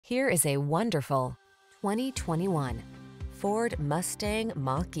Here is a wonderful 2021 Ford Mustang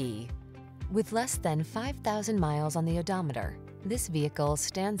Mach-E. With less than 5,000 miles on the odometer, this vehicle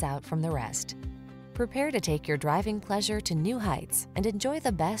stands out from the rest. Prepare to take your driving pleasure to new heights and enjoy the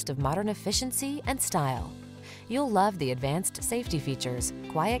best of modern efficiency and style. You'll love the advanced safety features,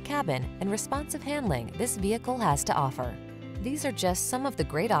 quiet cabin, and responsive handling this vehicle has to offer. These are just some of the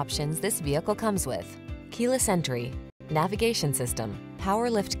great options this vehicle comes with: keyless entry, navigation system, power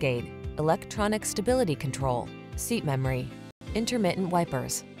liftgate, electronic stability control, seat memory, intermittent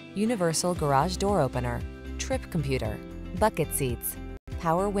wipers, universal garage door opener, trip computer, bucket seats,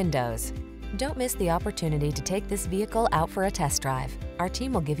 power windows. Don't miss the opportunity to take this vehicle out for a test drive. Our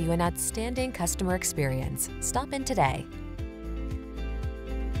team will give you an outstanding customer experience. Stop in today.